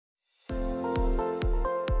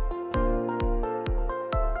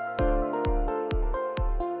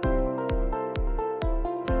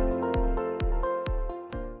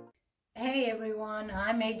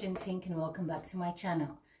I'm ieva-Tink and welcome back to my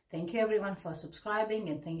channel. Thank you everyone for subscribing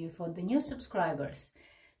and thank you for the new subscribers.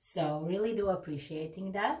 So really do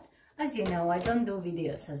appreciating that. As you know, I don't do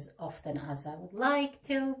videos as often as I would like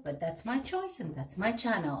to, but that's my choice and that's my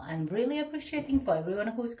channel. I'm really appreciating for everyone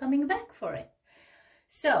who's coming back for it.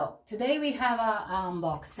 So today we have an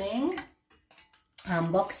unboxing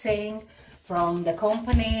from the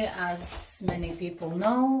company. As many people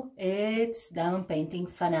know, it's Diamond Painting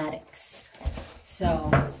Fanatics.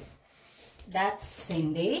 So that's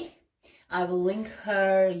Cindy. I will link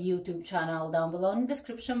her YouTube channel down below in the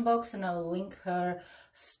description box, and I will link her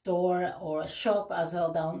store or shop as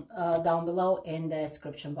well down below in the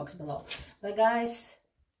description box below. But guys,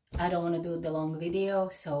 I don't want to do the long video,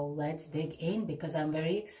 so let's dig in because I'm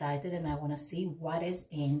very excited and I want to see what is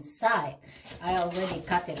inside. I already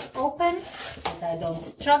cut it open, but I don't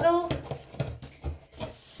struggle.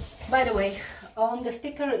 By the way, on the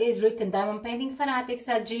sticker is written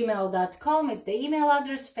diamondpaintingfanatics@gmail.com. It's the email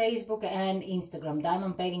address, Facebook and Instagram,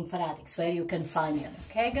 Diamond Painting Fanatics, where you can find them.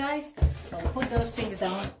 Okay guys, I'll put those things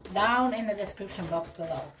down in the description box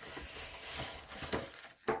below.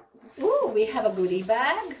 Ooh, we have a goodie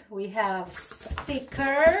bag, we have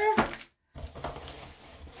sticker,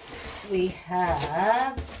 we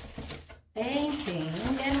have painting,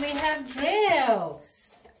 and we have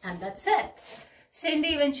drills, and that's it.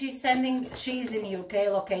 Cindy, when she's in UK,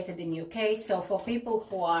 located in UK, so for people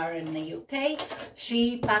who are in the UK,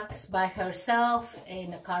 she packs by herself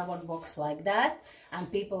in a cardboard box like that,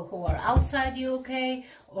 and people who are outside UK,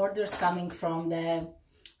 orders coming from the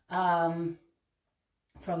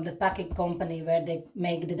packing company where they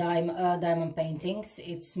make the diamond paintings.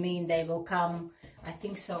 It's mean they will come, I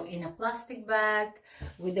think so, in a plastic bag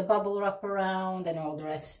with the bubble wrap around and all the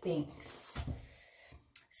rest things.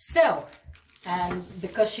 So, and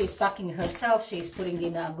because she's packing herself, she's putting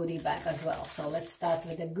in a goodie bag as well. So let's start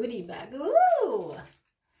with the goodie bag. Ooh!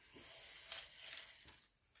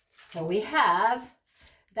 So we have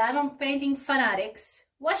Diamond Painting Fanatics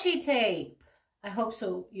washi tape. I hope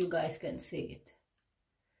so you guys can see it.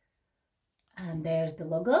 And there's the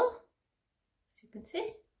logo, as you can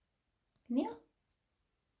see. Can you?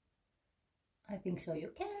 I think so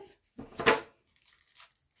you can.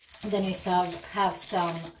 Then we have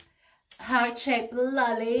some heart-shaped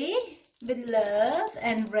lolly with love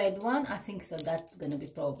and red one. I think so that's gonna be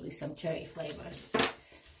probably some cherry flavors.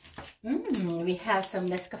 We have some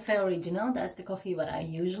Nescafe Original. That's the coffee what I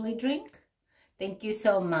usually drink. Thank you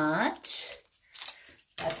so much.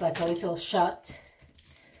 That's like a little shot.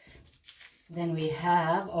 Then we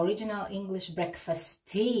have Original English Breakfast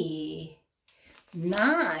Tea.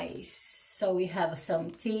 Nice. So we have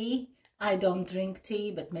some tea. I don't drink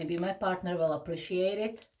tea, but maybe my partner will appreciate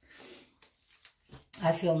it.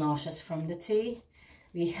 I feel nauseous from the tea.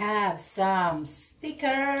 We have some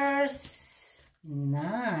stickers.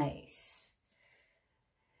 Nice.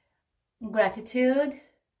 Gratitude.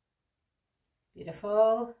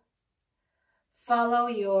 Beautiful. Follow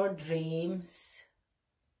your dreams.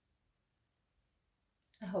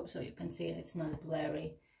 I hope so you can see it. It's not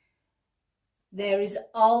blurry. There is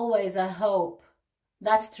always a hope.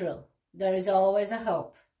 That's true. There is always a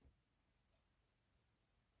hope.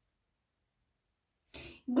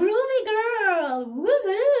 Groovy girl,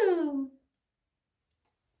 woohoo!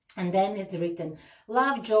 And then it's written,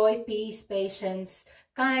 love, joy, peace, patience,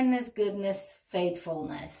 kindness, goodness,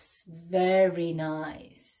 faithfulness. Very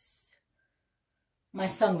nice. My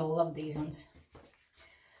son will love these ones.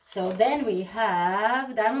 So then we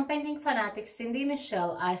have Diamond Painting Fanatics, Cindy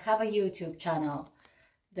Michelle. I have a YouTube channel.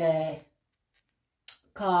 The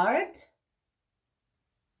card.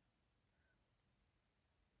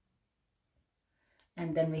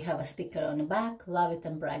 And then we have a sticker on the back. Love it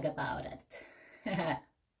and brag about it.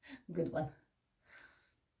 Good one.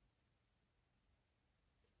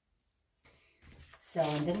 So,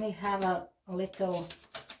 and then we have a little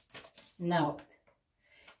note.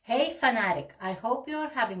 Hey Fanatic, I hope you're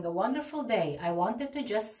having a wonderful day. I wanted to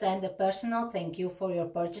just send a personal thank you for your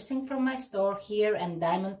purchasing from my store here at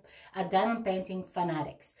Diamond Painting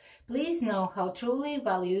Fanatics. Please know how truly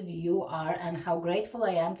valued you are and how grateful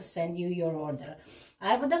I am to send you your order.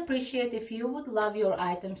 I would appreciate if you would love your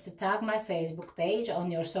items to tag my Facebook page on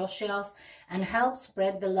your socials and help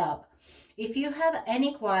spread the love. If you have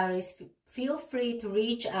any queries, feel free to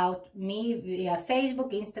reach out me via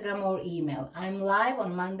Facebook, Instagram or email. I'm live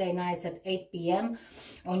on Monday nights at 8 p.m.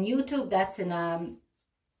 on YouTube. That's in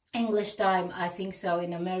English time. I think so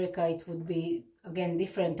in America it would be again,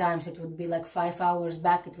 different times. It would be like 5 hours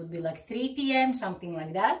back. It would be like 3 p.m., something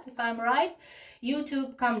like that, if I'm right.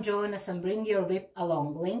 YouTube, come join us and bring your VIP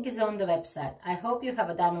along. Link is on the website. I hope you have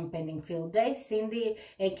a diamond painting field day. Cindy,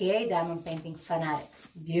 aka Diamond Painting Fanatics.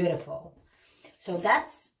 Beautiful. So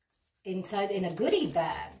that's inside in a goodie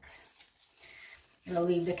bag. I'll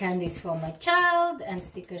leave the candies for my child and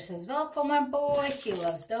stickers as well for my boy. He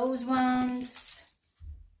loves those ones.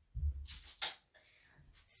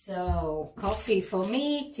 So, coffee for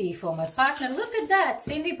me, tea for my partner. Look at that.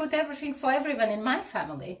 Cindy put everything for everyone in my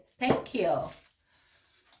family. Thank you.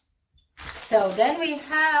 So then we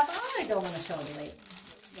have, oh, I don't want to show the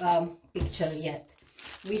picture yet.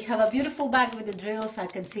 We have a beautiful bag with the drills. I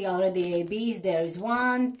can see already ABs. There is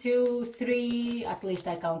 1, 2, 3. At least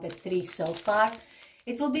I counted 3 so far.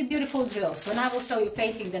 It will be beautiful drills. When I will show you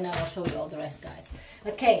painting, then I will show you all the rest, guys.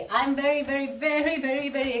 Okay, I'm very, very, very, very,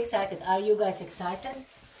 very excited. Are you guys excited?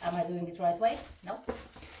 Am I doing it the right way? No?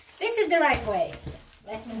 This is the right way.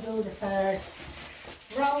 Let me do the first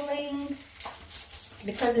rolling.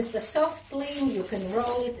 Because it's the soft lean, you can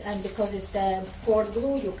roll it, and because it's the poured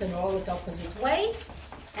glue, you can roll it opposite way,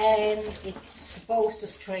 and it's supposed to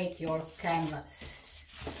straight your canvas.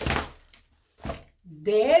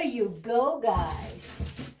 There you go, guys.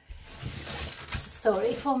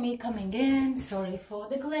 Sorry for me coming in, sorry for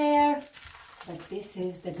the glare, but this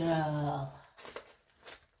is the girl.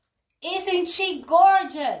 Isn't she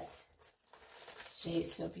gorgeous?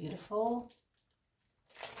 She's so beautiful.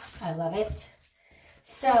 I love it.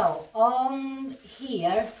 So, on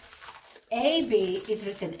here, AB is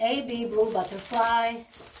written AB Blue Butterfly.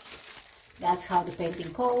 That's how the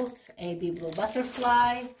painting calls, AB Blue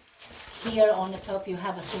Butterfly. Here on the top you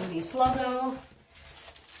have a Cindy's logo.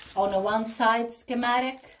 On the one side,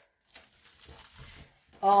 schematic.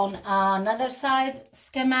 On another side,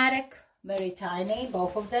 schematic, very tiny,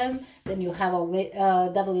 both of them. Then you have a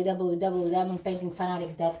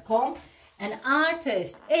www.diamondpaintingfanatics.com. An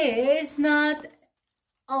artist is not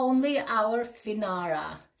only our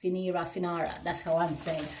Finara. That's how I'm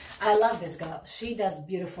saying. I love this girl. She does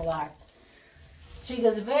beautiful art. She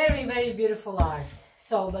does very, very beautiful art.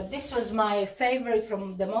 So, but this was my favorite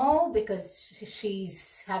from them all because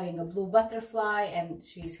she's having a blue butterfly and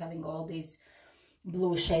she's having all these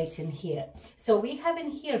blue shades in here. So we have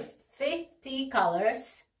in here 50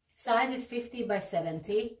 colors. Size is 50 by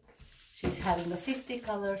 70. She's having a 50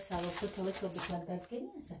 colors. I will put a little bit like that. Give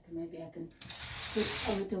me a second. Maybe I can put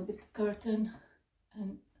a little bit curtain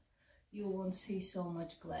and you won't see so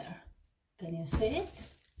much glare. Can you see it?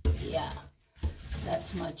 Yeah,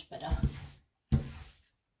 that's much better.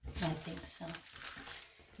 I think so.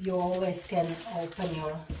 You always can open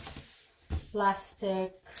your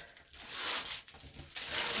plastic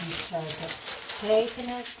and try to straighten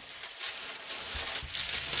it.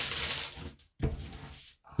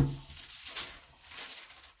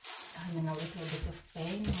 I'm in a little bit of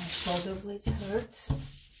pain. My shoulder blades hurts.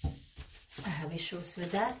 I have issues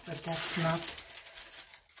with that, but that's not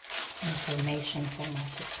information for my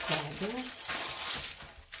subscribers.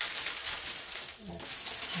 Let's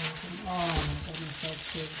straighten. Oh my goodness, that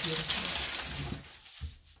feels beautiful.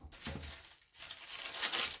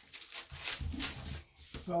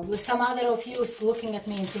 Probably some other of you is looking at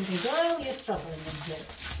me and thinking, girl, you're struggling in here.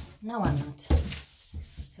 No, I'm not.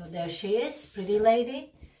 So there she is, pretty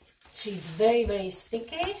lady. She's very, very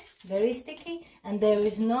sticky, and there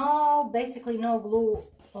is basically no glue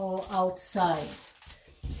outside.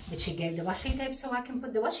 But she gave the washi tape, so I can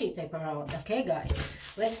put the washi tape around. Okay, guys,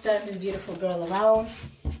 let's turn this beautiful girl around.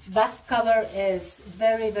 Back cover is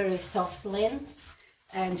very, very soft linen,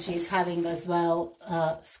 and she's having as well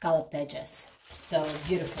scalloped edges. So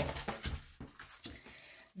beautiful.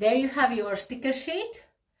 There you have your sticker sheet.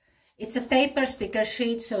 It's a paper sticker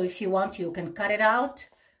sheet, so if you want, you can cut it out.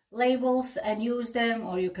 Labels and use them,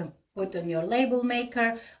 or you can put on your label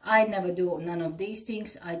maker. I never do none of these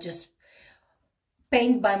things. I just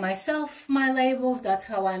paint by myself my labels. That's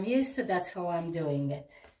how I'm used to, that's how I'm doing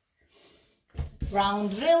it.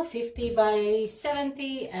 Round drill, 50 by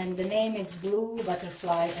 70, and the name is Blue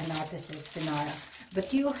Butterfly and artist is Finara.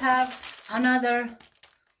 But you have another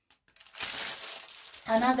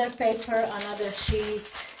paper, another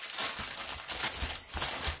sheet.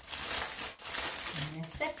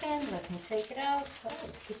 Second, let me take it out. Oh,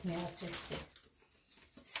 it hit me electricity.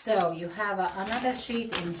 So you have another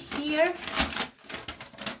sheet in here,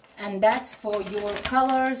 and that's for your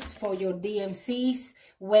colors, for your DMCs,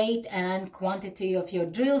 weight and quantity of your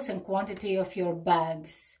drills and quantity of your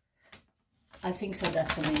bags. I think so.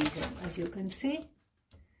 That's amazing, as you can see.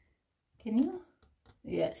 Can you?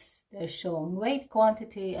 Yes, they're showing weight,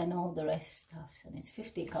 quantity, and all the rest stuff, and it's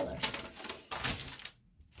 50 colors.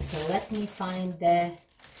 So let me find the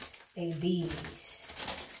ABs.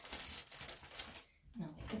 Now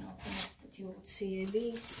we can open it that you would see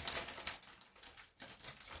ABs.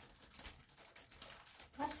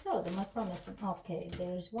 I saw them, I promised them. Okay,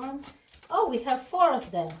 there's one. Oh, we have 4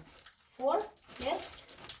 of them. 4? Yes.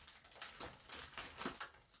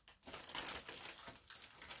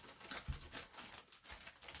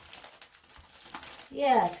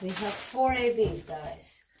 Yes, we have 4 ABs,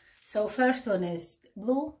 guys. So first one is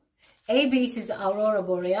blue. ABs is Aurora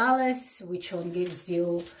Borealis, which one gives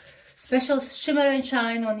you special shimmer and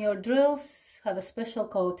shine on your drills. Have a special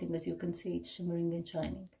coating, as you can see, it's shimmering and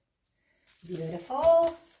shining.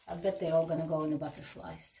 Beautiful. I bet they're all gonna go in the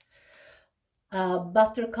butterflies.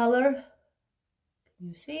 Butter color. Can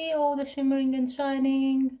you see all the shimmering and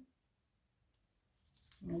shining?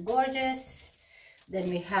 Gorgeous. Then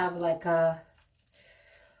we have like a,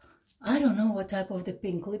 I don't know what type of the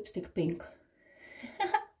pink, lipstick pink.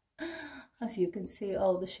 As you can see,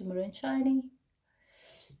 all the shimmer and shiny.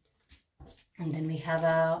 And then we have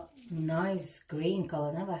a nice green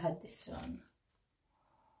color. Never had this one.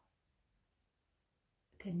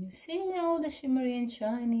 Can you see all the shimmery and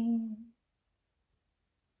shiny?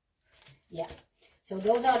 Yeah. So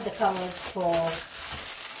those are the colors for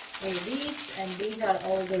ABs, and these are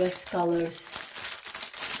all the rest colors.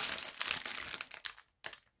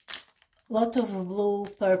 Lot of blue,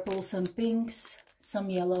 purples and pinks, some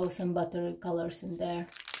yellows and buttery colors in there,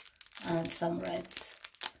 and some reds.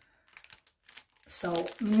 So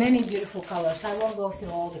many beautiful colors. I won't go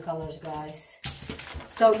through all the colors, guys.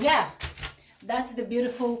 So yeah, that's the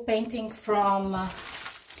beautiful painting from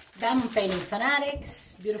Diamond Painting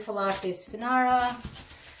Fanatics. Beautiful artist Finara.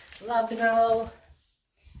 Love the girl.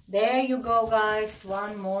 There you go, guys.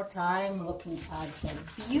 One more time looking at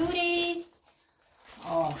the beauty.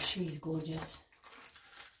 Oh, she's gorgeous.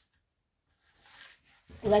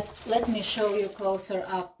 Let me show you closer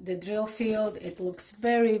up the drill field. It looks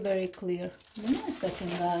very, very clear. Give me a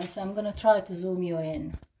second, guys. I'm gonna try to zoom you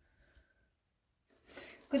in.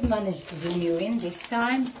 Could manage to zoom you in this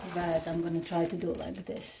time, but I'm gonna try to do like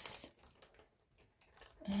this.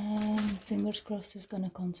 And fingers crossed it's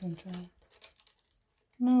gonna concentrate.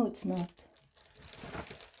 No, it's not.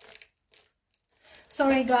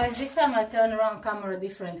 Sorry guys, this time I turn around camera a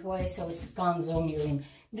different way so it can't zoom you in.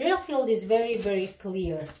 Drill field is very, very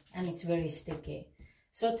clear and it's very sticky.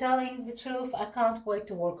 So telling the truth, I can't wait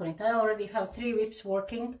to work on it. I already have 3 whips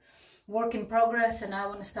working, work in progress, and I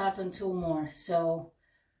want to start on 2 more. So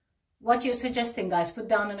what you're suggesting, guys, put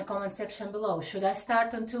down in the comment section below. Should I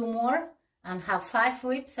start on 2 more and have 5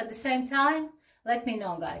 whips at the same time? Let me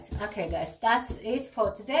know, guys. Okay, guys, that's it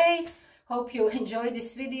for today. Hope you enjoyed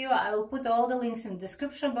this video. I will put all the links in the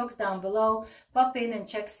description box down below. Pop in and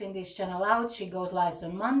check Cindy's channel out. She goes live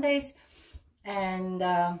on Mondays. And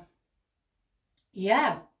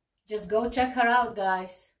yeah, just go check her out,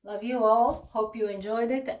 guys. Love you all. Hope you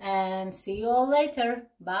enjoyed it and see you all later.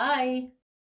 Bye.